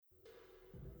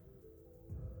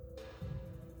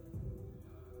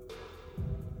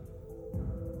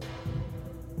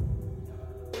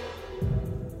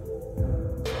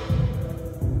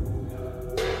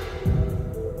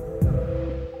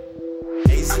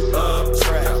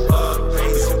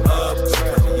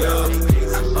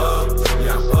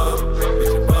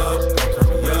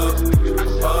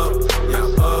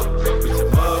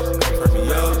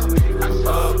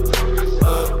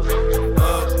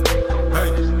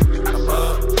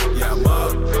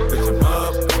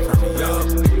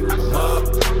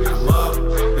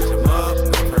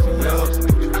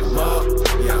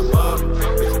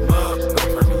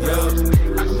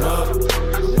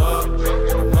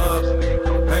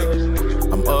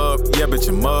Yeah, bitch,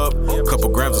 I'm up. Couple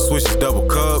grams of swishes, double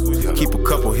cup. Keep a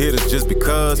couple hitters just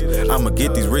because. I'ma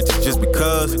get these riches just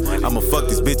because. I'ma fuck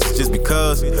these bitches just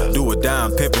because. Do a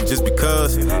dime pimping just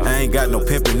because. I ain't got no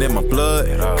pimping in my blood.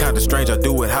 Kinda strange, I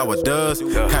do it how it does.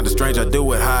 Kinda strange, I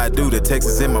do it how I do. The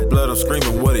Texas in my blood, I'm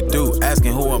screaming what it do.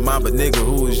 Asking who am I, but nigga,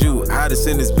 who is you? How to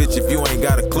send this bitch if you ain't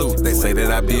got a clue? They say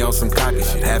that I be on some cocky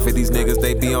shit. Half of these niggas,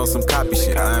 they be on some copy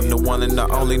shit. I am the one and the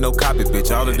only, no copy, bitch.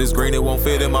 All of this green, it won't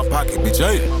fit in my pocket, bitch.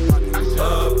 Hey.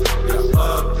 Up, yeah,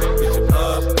 up, bitch, I'm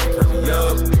up, turn me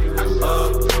up. I'm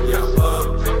up, yeah, I'm up,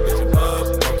 bitch, I'm up,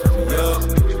 turn me up.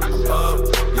 I'm up,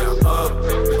 yeah, I'm up,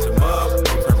 bitch, I'm up,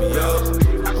 turn me up.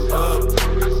 I'm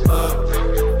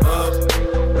up,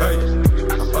 hey.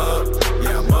 I'm up,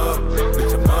 yeah, I'm up,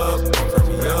 bitch, I'm up, turn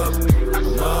me up.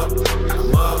 I'm up,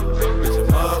 bitch,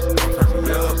 I'm up, turn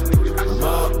me up. I'm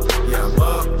up, yeah, I'm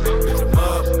up, bitch, I'm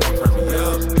up, turn me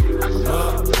up.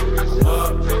 I'm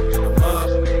up,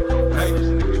 hey.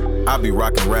 I be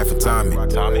rockin' rap for Tommy.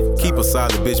 Keep a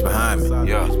solid bitch behind me.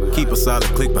 Keep a solid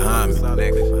click behind me.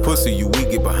 Pussy, you weak,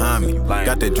 get behind me.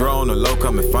 Got that draw on the low,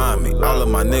 come and find me. All of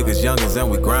my niggas youngins and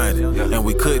we grindin'. And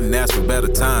we couldn't ask for better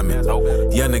timing.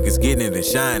 Young niggas getting it and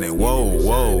shining. Whoa,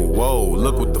 whoa, whoa.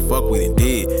 Look what the fuck we done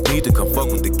did. Need to come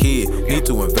fuck with the kid. Need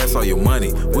to invest all your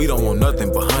money. We don't want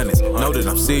nothing but hundreds. Know that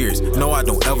I'm serious. No, I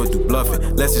don't ever do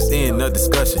bluffing. Let's just end the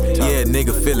discussion. Yeah,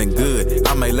 nigga feeling good.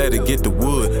 I may let it get the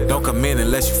wood. Don't come in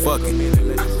unless you fucking.